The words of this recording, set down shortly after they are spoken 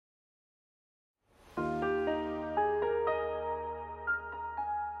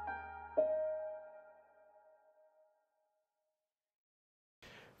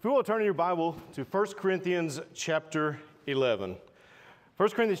If you will turn your Bible to 1 Corinthians chapter 11. 1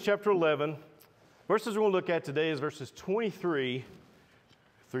 Corinthians chapter 11, verses we're going to look at today is verses 23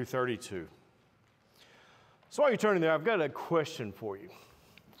 through 32. So while you're turning there, I've got a question for you.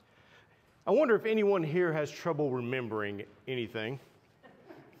 I wonder if anyone here has trouble remembering anything.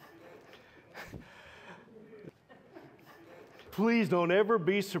 Please don't ever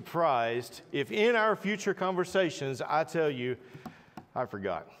be surprised if in our future conversations I tell you, I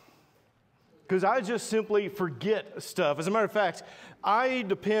forgot. Because I just simply forget stuff. As a matter of fact, I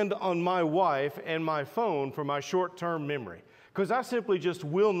depend on my wife and my phone for my short-term memory. Because I simply just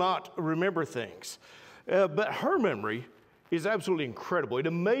will not remember things. But her memory is absolutely incredible. It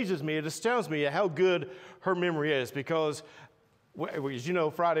amazes me, it astounds me at how good her memory is. Because, as you know,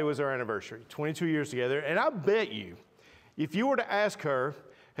 Friday was our anniversary, 22 years together. And I bet you, if you were to ask her,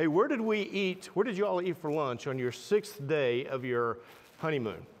 hey, where did you all eat for lunch on your 6th day of your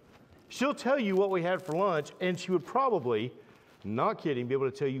honeymoon? She'll tell you what we had for lunch, and she would probably, not kidding, be able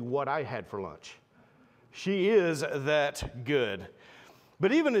to tell you what I had for lunch. She is that good.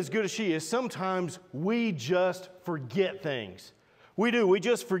 But even as good as she is, sometimes we just forget things. We do. We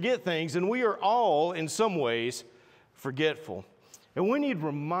just forget things, and we are all, in some ways, forgetful. And we need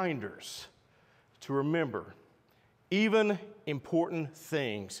reminders to remember. Even important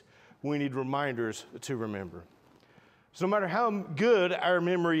things, we need reminders to remember. So no matter how good our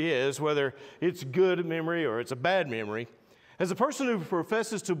memory is, whether it's good memory or it's a bad memory, as a person who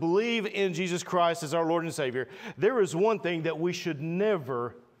professes to believe in Jesus Christ as our Lord and Savior, there is one thing that we should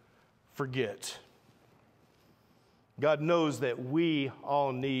never forget. God knows that we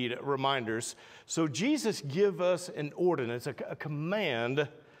all need reminders. So Jesus gives us an ordinance, a command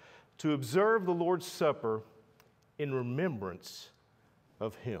to observe the Lord's Supper in remembrance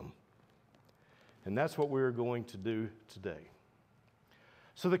of Him. And that's what we're going to do today.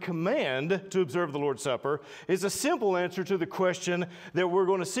 So the command to observe the Lord's Supper is a simple answer to the question that we're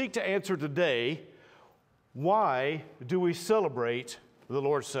going to seek to answer today. Why do we celebrate the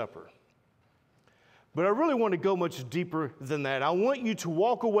Lord's Supper? But I really want to go much deeper than that. I want you to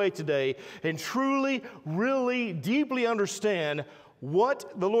walk away today and truly, really deeply understand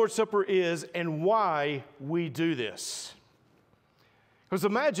what the Lord's Supper is and why we do this. Because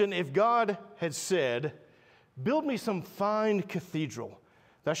imagine if God had said, build me some fine cathedral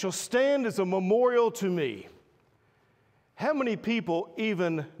that shall stand as a memorial to me. How many people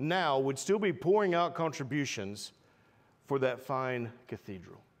even now would still be pouring out contributions for that fine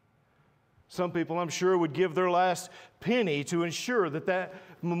cathedral? Some people, I'm sure, would give their last penny to ensure that that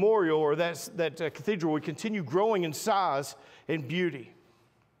memorial or that cathedral would continue growing in size and beauty.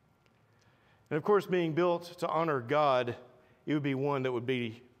 And of course, being built to honor God, it would be one that would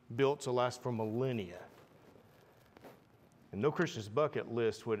be built to last for millennia. And no Christian's bucket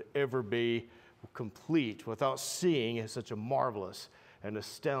list would ever be complete without seeing such a marvelous and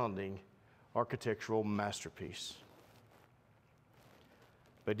astounding architectural masterpiece.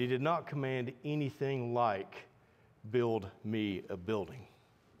 But He did not command anything like, build me a building.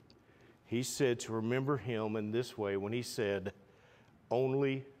 He said to remember Him in this way when He said,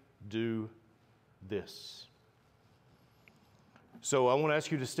 only do this. So I want to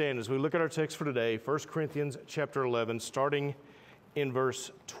ask you to stand as we look at our text for today, 1 Corinthians chapter 11, starting in verse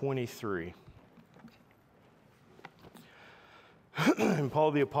 23. And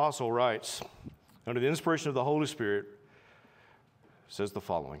Paul the Apostle writes, under the inspiration of the Holy Spirit, says the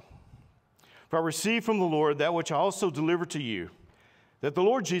following. For I received from the Lord that which I also delivered to you, that the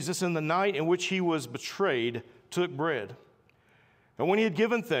Lord Jesus, in the night in which He was betrayed, took bread. And when He had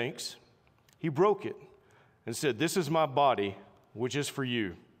given thanks, He broke it and said, this is my body, which is for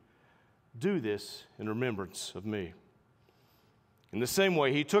you. Do this in remembrance of me. In the same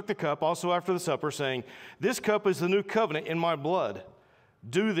way, He took the cup also after the supper, saying, this cup is the new covenant in my blood.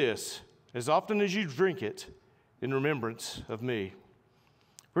 Do this as often as you drink it in remembrance of me.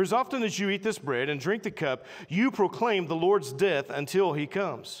 For as often as you eat this bread and drink the cup, you proclaim the Lord's death until He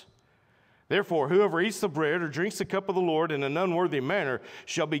comes. Therefore, whoever eats the bread or drinks the cup of the Lord in an unworthy manner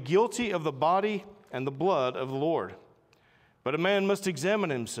shall be guilty of the body and the blood of the Lord. But a man must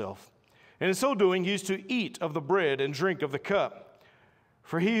examine himself, and in so doing he is to eat of the bread and drink of the cup.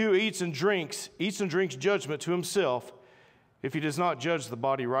 For he who eats and drinks judgment to himself, if he does not judge the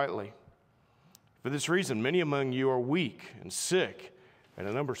body rightly. For this reason, many among you are weak and sick, and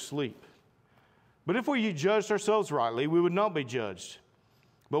a number sleep. But if we judged ourselves rightly, we would not be judged.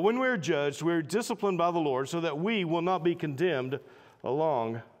 But when we are judged, we are disciplined by the Lord, so that we will not be condemned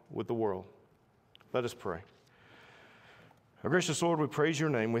along with the world. Let us pray. Our gracious Lord, we praise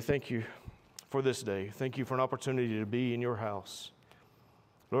your name. We thank you for this day. Thank you for an opportunity to be in your house.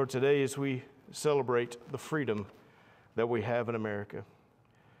 Lord, today as we celebrate the freedom that we have in America,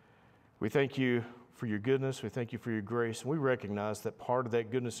 we thank you for your goodness. We thank you for your grace. And we recognize that part of that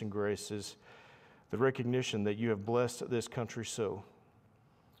goodness and grace is the recognition that you have blessed this country so.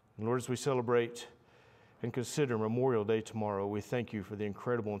 And Lord, as we celebrate and consider Memorial Day tomorrow, we thank you for the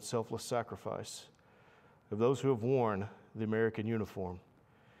incredible and selfless sacrifice of those who have worn the American uniform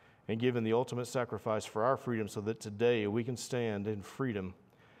and given the ultimate sacrifice for our freedom so that today we can stand in freedom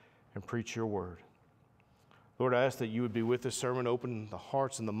and preach your word. Lord, I ask that you would be with this sermon, open the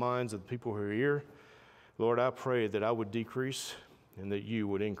hearts and the minds of the people who are here. Lord, I pray that I would decrease and that you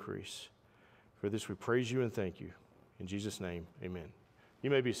would increase. For this we praise you and thank you. In Jesus' name, amen. You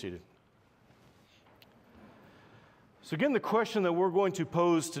may be seated. So again, the question that we're going to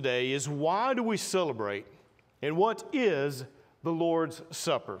pose today is, why do we celebrate, and what is the Lord's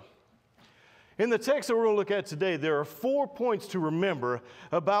Supper? In the text that we're going to look at today, there are 4 points to remember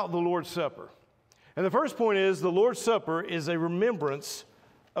about the Lord's Supper. And the first point is, the Lord's Supper is a remembrance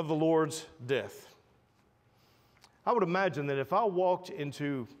of the Lord's death. I would imagine that if I walked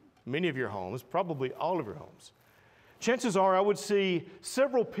into many of your homes, probably all of your homes, chances are I would see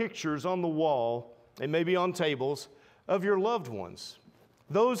several pictures on the wall and maybe on tables of your loved ones,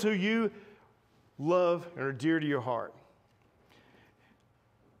 those who you love and are dear to your heart.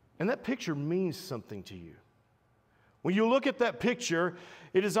 And that picture means something to you. When you look at that picture,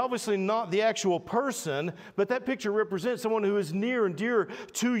 it is obviously not the actual person, but that picture represents someone who is near and dear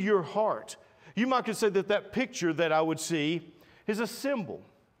to your heart. You might could say that that picture that I would see is a symbol.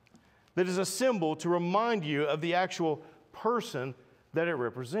 That is a symbol to remind you of the actual person that it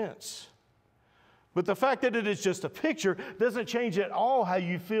represents. But the fact that it is just a picture doesn't change at all how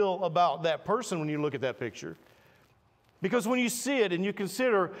you feel about that person when you look at that picture. Because when you see it and you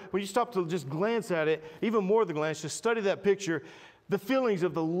consider, when you stop to just glance at it, even more than glance, just study that picture, the feelings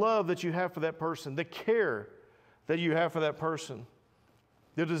of the love that you have for that person, the care that you have for that person,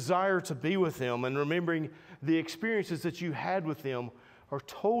 the desire to be with them, and remembering the experiences that you had with them are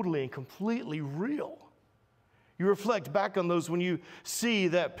totally and completely real. You reflect back on those when you see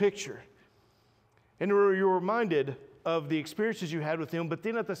that picture. And you're reminded of the experiences you had with them, but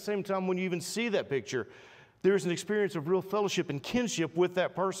then at the same time, when you even see that picture, there's an experience of real fellowship and kinship with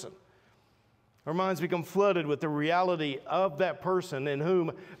that person. Our minds become flooded with the reality of that person and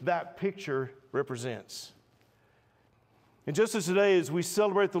whom that picture represents. And just as today, as we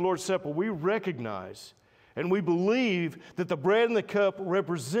celebrate the Lord's Supper, we recognize and we believe that the bread and the cup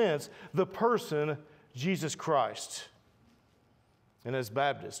represents the person, Jesus Christ. And as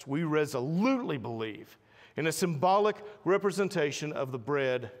Baptists, we resolutely believe in a symbolic representation of the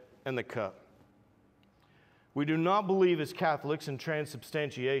bread and the cup. We do not believe as Catholics in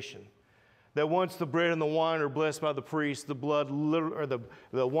transubstantiation, that once the bread and the wine are blessed by the priest, the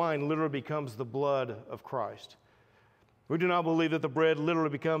wine literally becomes the blood of Christ. We do not believe that the bread literally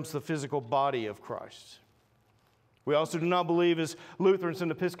becomes the physical body of Christ. We also do not believe as Lutherans and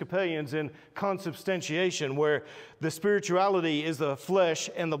Episcopalians in consubstantiation, where the spirituality is the flesh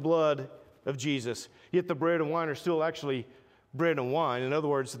and the blood of Jesus, yet the bread and wine are still actually bread and wine. In other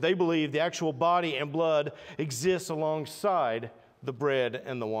words, they believe the actual body and blood exists alongside the bread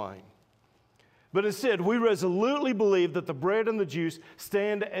and the wine. But instead, we resolutely believe that the bread and the juice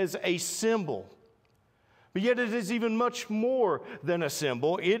stand as a symbol. But yet it is even much more than a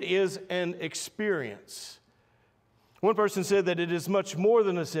symbol. It is an experience. One person said that it is much more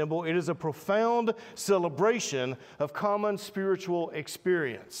than a symbol. It is a profound celebration of common spiritual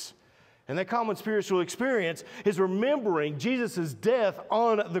experience. And that common spiritual experience is remembering Jesus' death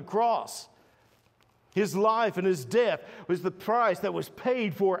on the cross. His life and his death was the price that was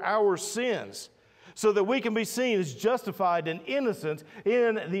paid for our sins, so that we can be seen as justified and innocent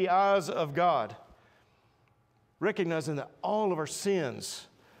in the eyes of God. Recognizing that all of our sins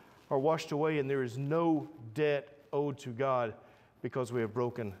are washed away and there is no debt owed to God because we have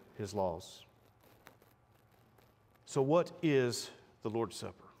broken his laws. So what is the Lord's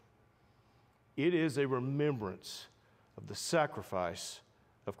Supper? It is a remembrance of the sacrifice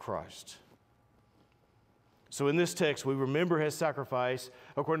of Christ. So in this text, we remember his sacrifice,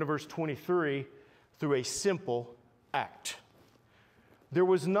 according to verse 23, through a simple act. There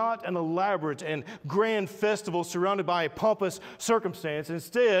was not an elaborate and grand festival surrounded by a pompous circumstance.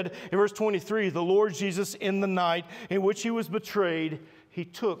 Instead, in verse 23, the Lord Jesus, in the night in which he was betrayed, he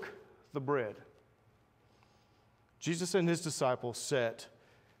took the bread. Jesus and his disciples sat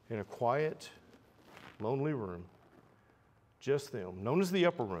in a quiet, lonely room, just them, known as the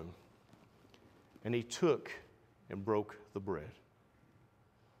upper room, and he took and broke the bread.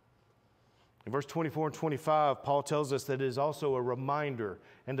 In verse 24 and 25, Paul tells us that it is also a reminder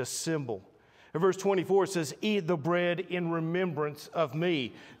and a symbol. In verse 24, it says, "Eat the bread in remembrance of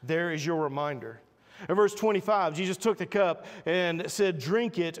me." There is your reminder. In verse 25, Jesus took the cup and said,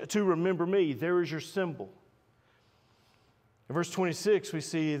 "Drink it to remember me." There is your symbol. In verse 26, we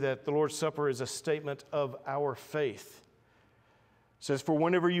see that the Lord's Supper is a statement of our faith. It says, "For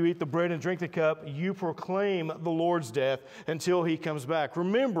whenever you eat the bread and drink the cup, you proclaim the Lord's death until he comes back,"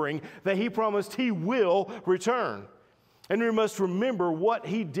 remembering that he promised he will return. And we must remember what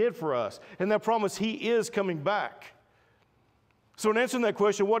he did for us, and that promise he is coming back. So in answering that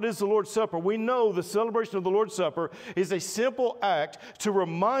question, what is the Lord's Supper? We know the celebration of the Lord's Supper is a simple act to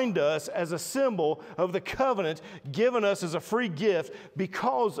remind us as a symbol of the covenant given us as a free gift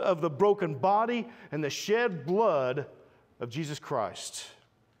because of the broken body and the shed blood of Jesus Christ.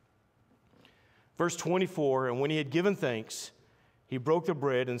 Verse 24, "And when he had given thanks, he broke the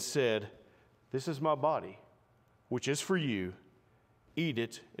bread and said, 'This is my body, which is for you. Eat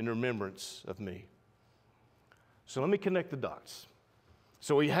it in remembrance of me.'" So let me connect the dots.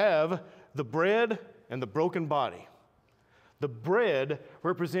 So we have the bread and the broken body. The bread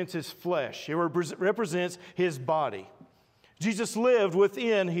represents his flesh. It represents his body. Jesus lived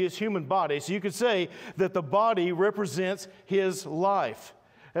within his human body, so you could say that the body represents his life,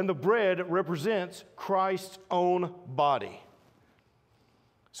 and the bread represents Christ's own body.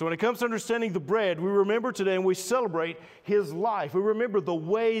 So when it comes to understanding the bread, we remember today and we celebrate his life. We remember the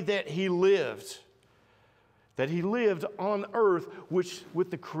way that he lived on earth, which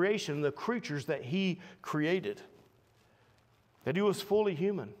with the creation, the creatures that he created. That he was fully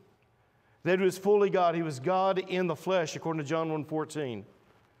human. That he was fully God. He was God in the flesh, according to John 1:14.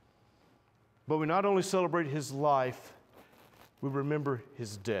 But we not only celebrate his life, we remember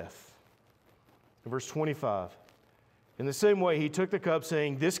his death. In verse 25, "In the same way, he took the cup,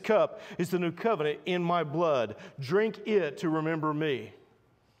 saying, 'This cup is the new covenant in my blood. Drink it to remember me.'"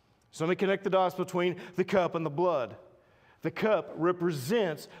 So let me connect the dots between the cup and the blood. The cup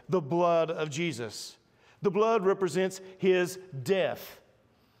represents the blood of Jesus. The blood represents his death.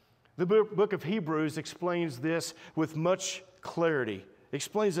 The book of Hebrews explains this with much clarity. It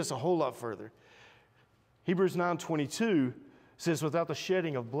explains this a whole lot further. Hebrews 9:22 says, "Without the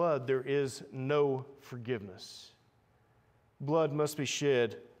shedding of blood, there is no forgiveness." Blood must be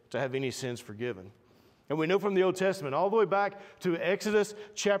shed to have any sins forgiven. And we know from the Old Testament, all the way back to Exodus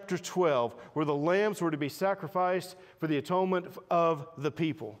chapter 12, where the lambs were to be sacrificed for the atonement of the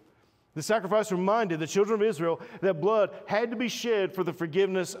people. The sacrifice reminded the children of Israel that blood had to be shed for the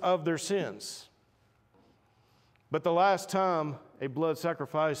forgiveness of their sins. But the last time a blood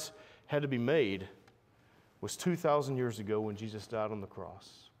sacrifice had to be made was 2,000 years ago when Jesus died on the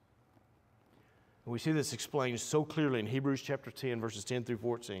cross. And we see this explained so clearly in Hebrews chapter 10, verses 10 through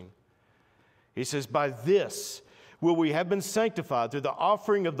 14. He says, "By this will we have been sanctified through the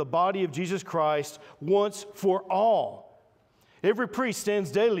offering of the body of Jesus Christ once for all. Every priest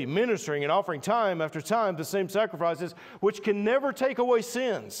stands daily ministering and offering time after time the same sacrifices, which can never take away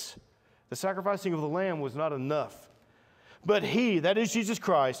sins. The sacrificing of the lamb was not enough. But he, that is Jesus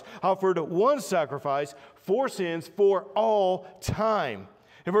Christ, offered one sacrifice for sins for all time."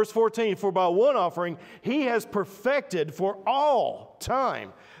 In verse 14, "For by one offering he has perfected for all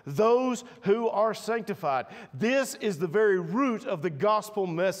time those who are sanctified." This is the very root of the gospel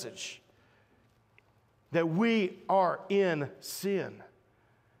message, that we are in sin.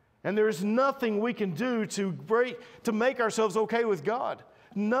 And there is nothing we can do to make ourselves okay with God.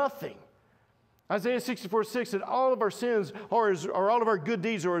 Nothing. Isaiah 64:6 said all of our sins or all of our good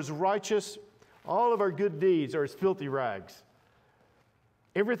deeds are as righteous, all of our good deeds are as filthy rags.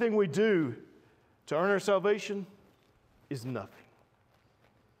 Everything we do to earn our salvation is nothing.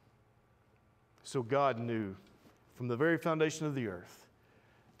 So God knew from the very foundation of the earth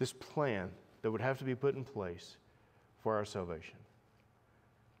this plan that would have to be put in place for our salvation.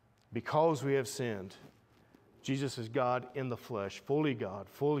 Because we have sinned, Jesus is God in the flesh, fully God,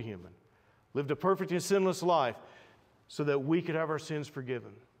 fully human, lived a perfect and sinless life so that we could have our sins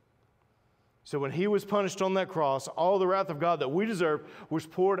forgiven. So when he was punished on that cross, all the wrath of God that we deserve was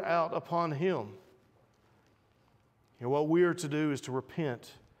poured out upon him. And what we are to do is to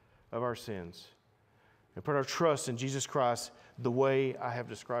repent of our sins and put our trust in Jesus Christ the way I have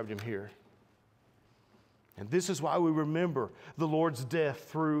described him here. And this is why we remember the Lord's death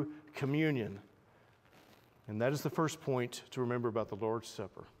through communion. And that is the first point to remember about the Lord's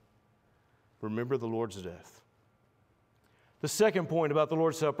Supper. Remember the Lord's death. The second point about the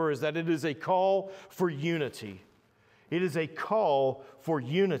Lord's Supper is that it is a call for unity. It is a call for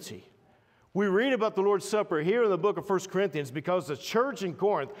unity. We read about the Lord's Supper here in the book of 1 Corinthians because the church in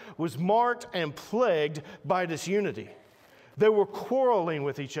Corinth was marked and plagued by disunity. They were quarreling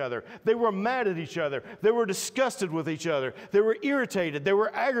with each other. They were mad at each other. They were disgusted with each other. They were irritated. They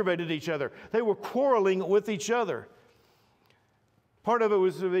were aggravated at each other. They were quarreling with each other. Part of it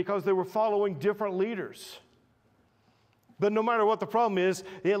was because they were following different leaders. But no matter what the problem is,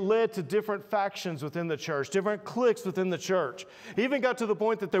 it led to different factions within the church, different cliques within the church. It even got to the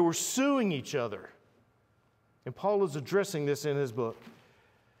point that they were suing each other. And Paul is addressing this in his book.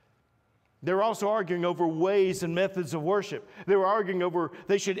 They were also arguing over ways and methods of worship. They were arguing over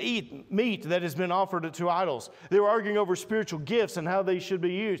they should eat meat that has been offered to idols. They were arguing over spiritual gifts and how they should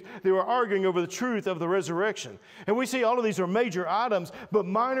be used. They were arguing over the truth of the resurrection. And we see all of these are major items, but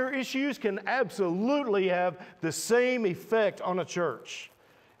minor issues can absolutely have the same effect on a church.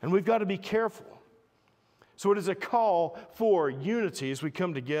 And we've got to be careful. So it is a call for unity as we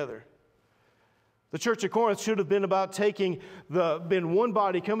come together. The church of Corinth should have been about been one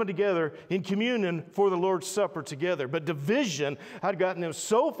body coming together in communion for the Lord's Supper together. But division had gotten them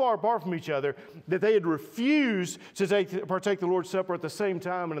so far apart from each other that they had refused to partake the Lord's Supper at the same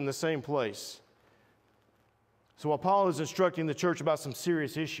time and in the same place. So while Paul is instructing the church about some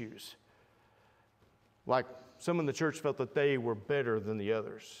serious issues, like some in the church felt that they were better than the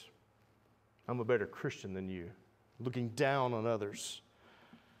others. I'm a better Christian than you, looking down on others.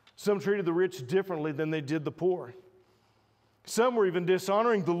 Some treated the rich differently than they did the poor. Some were even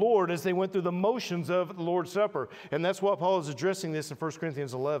dishonoring the Lord as they went through the motions of the Lord's Supper. And that's what Paul is addressing this in 1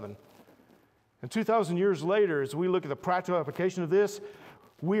 Corinthians 11. And 2,000 years later, as we look at the practical application of this,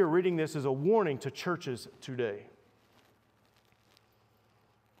 we are reading this as a warning to churches today.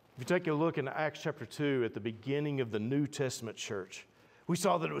 If you take a look in Acts chapter 2 at the beginning of the New Testament church, we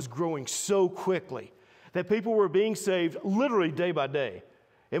saw that it was growing so quickly that people were being saved literally day by day.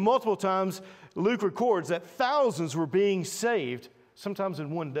 And multiple times, Luke records that thousands were being saved, sometimes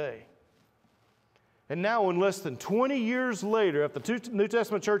in one day. And now, in less than 20 years later, after the New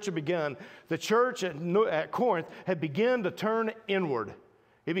Testament church had begun, the church at Corinth had begun to turn inward.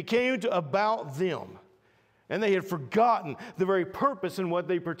 It became about them. And they had forgotten the very purpose in what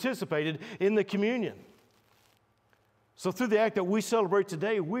they participated in the communion. So through the act that we celebrate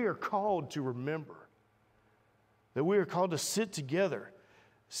today, we are called to remember. That we are called to sit together.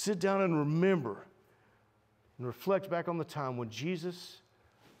 Sit down and remember and reflect back on the time when Jesus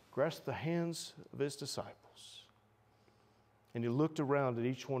grasped the hands of his disciples and he looked around at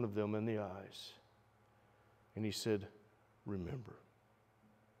each one of them in the eyes and he said, remember.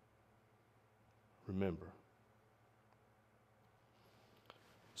 Remember.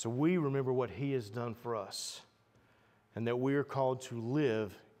 So we remember what he has done for us and that we are called to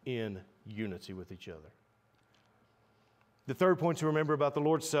live in unity with each other. The third point to remember about the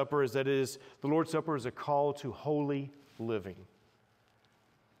Lord's Supper is that the Lord's Supper is a call to holy living.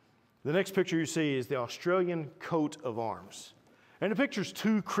 The next picture you see is the Australian coat of arms. And it pictures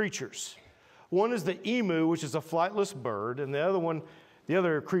two creatures. One is the emu, which is a flightless bird, and the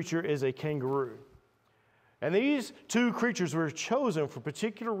other creature is a kangaroo. And these two creatures were chosen for a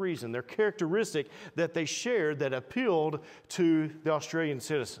particular reason. They're characteristic that they shared that appealed to the Australian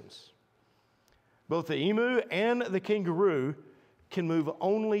citizens. Both the emu and the kangaroo can move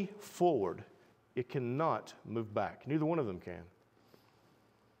only forward. It cannot move back. Neither one of them can.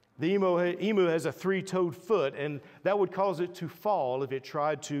 The emu has a three-toed foot, and that would cause it to fall if it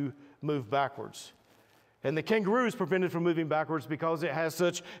tried to move backwards. And the kangaroo is prevented from moving backwards because it has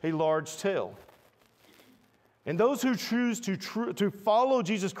such a large tail. And those who choose to follow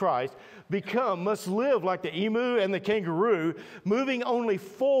Jesus Christ must live like the emu and the kangaroo, moving only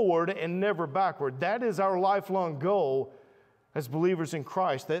forward and never backward. That is our lifelong goal as believers in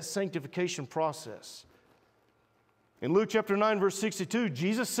Christ, that sanctification process. In Luke chapter 9, verse 62,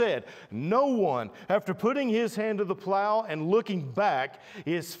 Jesus said, "No one, after putting his hand to the plow and looking back,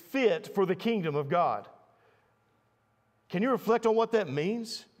 is fit for the kingdom of God." Can you reflect on what that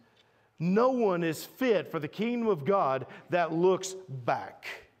means? No one is fit for the kingdom of God that looks back.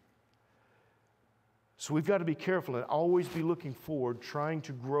 So we've got to be careful and always be looking forward, trying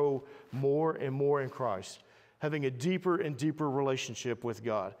to grow more and more in Christ, having a deeper and deeper relationship with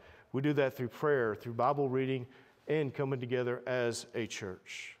God. We do that through prayer, through Bible reading, and coming together as a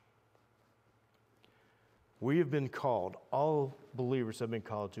church. We have been called, all believers have been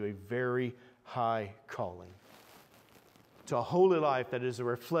called to a very high calling, to a holy life that is a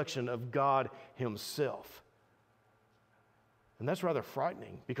reflection of God Himself. And that's rather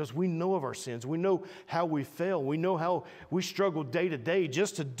frightening because we know of our sins. We know how we fail. We know how we struggle day to day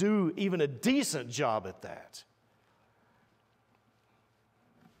just to do even a decent job at that.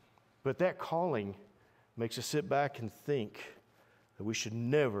 But that calling makes us sit back and think that we should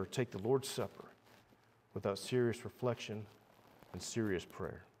never take the Lord's Supper without serious reflection and serious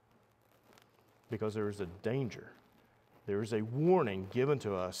prayer. Because there is a danger, there is a warning given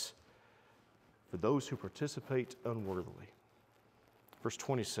to us for those who participate unworthily. Verse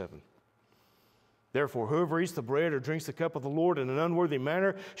 27. Therefore, whoever eats the bread or drinks the cup of the Lord in an unworthy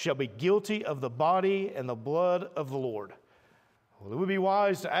manner shall be guilty of the body and the blood of the Lord. Well, it would be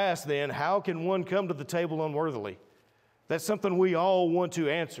wise to ask then, how can one come to the table unworthily? That's something we all want to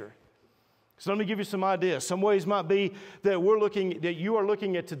answer. So let me give you some ideas. Some ways might be that you are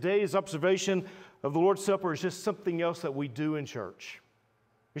looking at today's observation of the Lord's Supper as just something else that we do in church.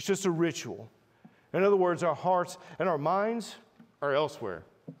 It's just a ritual. In other words, our hearts and our minds are elsewhere.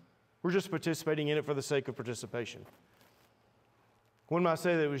 We're just participating in it for the sake of participation. One might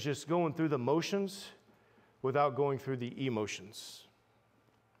say that it was just going through the motions without going through the emotions.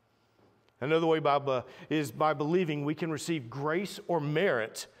 Another way is by believing we can receive grace or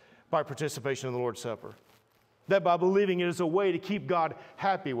merit by participation in the Lord's Supper. That by believing it is a way to keep God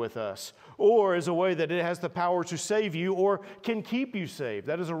happy with us, or is a way that it has the power to save you or can keep you saved.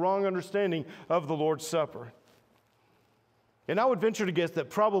 That is a wrong understanding of the Lord's Supper. And I would venture to guess that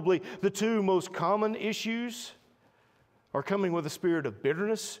probably the two most common issues are coming with a spirit of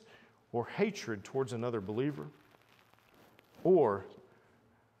bitterness or hatred towards another believer, or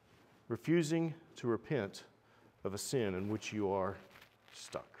refusing to repent of a sin in which you are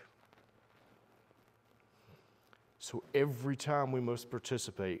stuck. So every time we must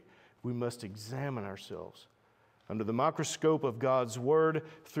participate, we must examine ourselves under the microscope of God's Word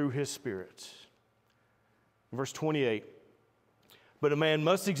through His Spirit. Verse 28, but a man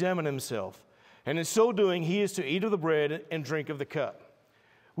must examine himself, and in so doing he is to eat of the bread and drink of the cup.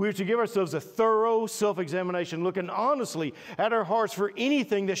 We are to give ourselves a thorough self-examination, looking honestly at our hearts for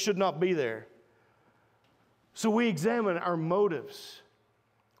anything that should not be there. So we examine our motives.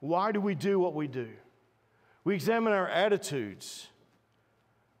 Why do we do what we do? We examine our attitudes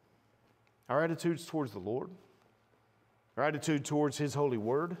towards the Lord, our attitude towards His holy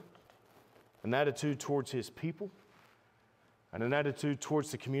word, an attitude towards His people, and an attitude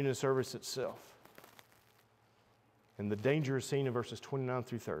towards the communion service itself. And the danger is seen in verses 29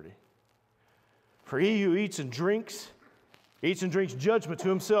 through 30. For he who eats and drinks judgment to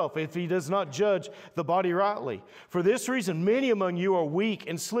himself if he does not judge the body rightly. For this reason, many among you are weak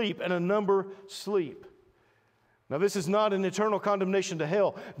and sleep, and a number sleep. Now, this is not an eternal condemnation to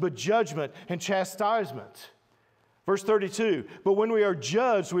hell, but judgment and chastisement. Verse 32, but when we are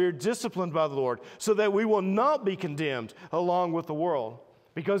judged, we are disciplined by the Lord, so that we will not be condemned along with the world,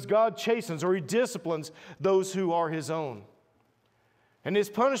 because God chastens or He disciplines those who are His own. And His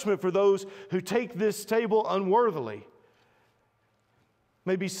punishment for those who take this table unworthily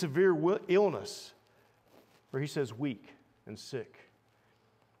may be severe illness, where He says weak and sick,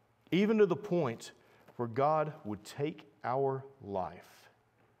 even to the point where God would take our life.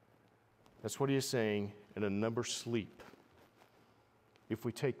 That's what He is saying, and a number sleep if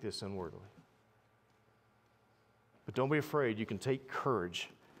we take this unworthily. But don't be afraid, you can take courage.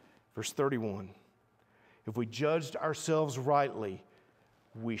 Verse 31, if we judged ourselves rightly,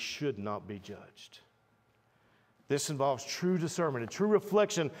 we should not be judged. This involves true discernment and true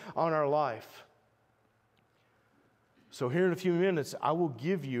reflection on our life. So here in a few minutes, I will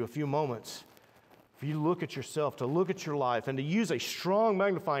give you a few moments for you to look at yourself, to look at your life, and to use a strong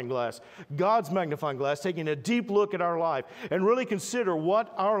magnifying glass, God's magnifying glass, taking a deep look at our life, and really consider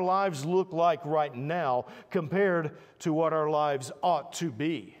what our lives look like right now compared to what our lives ought to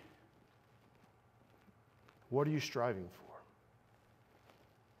be. What are you striving for?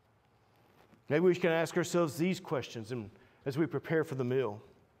 Maybe we can ask ourselves these questions as we prepare for the meal.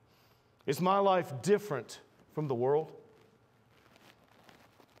 Is my life different from the world?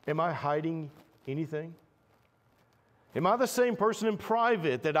 Am I hiding anything? Am I the same person in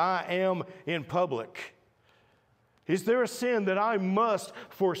private that I am in public? Is there a sin that I must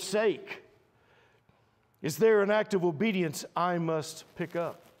forsake? Is there an act of obedience I must pick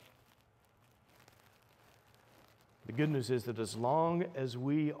up? The good news is that as long as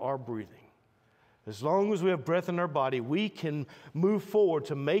we are breathing, as long as we have breath in our body, we can move forward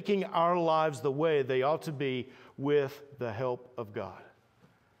to making our lives the way they ought to be with the help of God.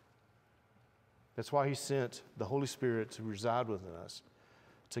 That's why He sent the Holy Spirit to reside within us,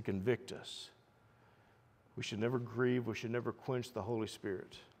 to convict us. We should never grieve, we should never quench the Holy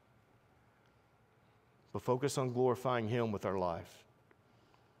Spirit, but focus on glorifying Him with our life.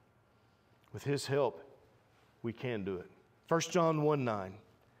 With His help, we can do it. 1 John 1:9.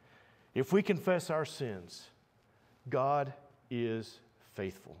 If we confess our sins, God is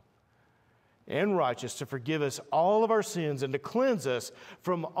faithful and righteous to forgive us all of our sins and to cleanse us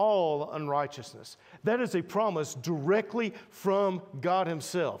from all unrighteousness. That is a promise directly from God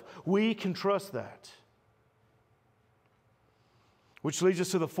Himself. We can trust that. Which leads us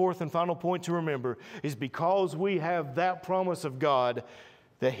to the fourth and final point to remember, is because we have that promise of God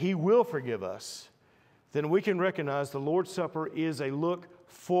that He will forgive us, then we can recognize the Lord's Supper is a look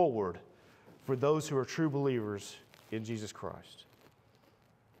forward for those who are true believers in Jesus Christ.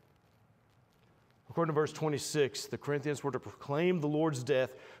 According to verse 26, the Corinthians were to proclaim the Lord's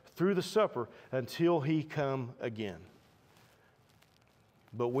death through the supper until He come again.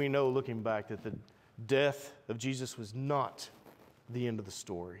 But we know, looking back, that the death of Jesus was not the end of the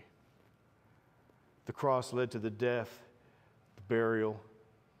story. The cross led to the death, the burial,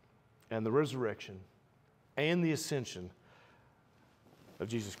 and the resurrection, and the ascension of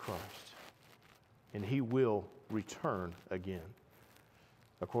Jesus Christ. And He will return again,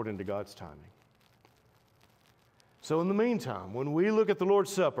 according to God's timing. So in the meantime, when we look at the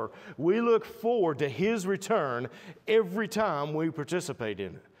Lord's Supper, we look forward to His return every time we participate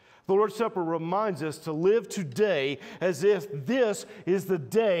in it. The Lord's Supper reminds us to live today as if this is the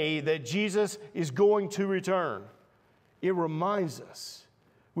day that Jesus is going to return. It reminds us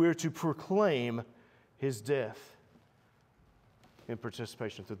we are to proclaim His death in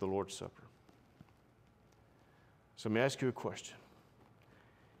participation through the Lord's Supper. So let me ask you a question.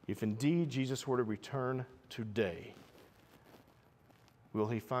 If indeed Jesus were to return today, will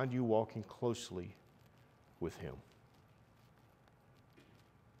He find you walking closely with Him?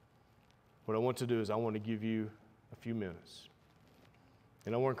 What I want to do is I want to give you a few minutes.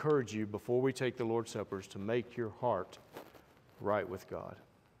 And I want to encourage you, before we take the Lord's Suppers, to make your heart right with God.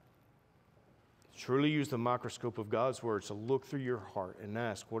 Truly use the microscope of God's Word to look through your heart and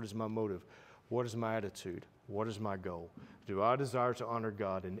ask, what is my motive? What is my attitude? What is my goal? Do I desire to honor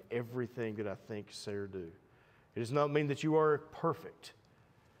God in everything that I think, say, or do? It does not mean that you are perfect.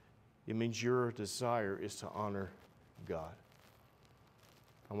 It means your desire is to honor God.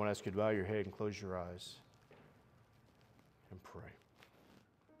 I want to ask you to bow your head and close your eyes and pray.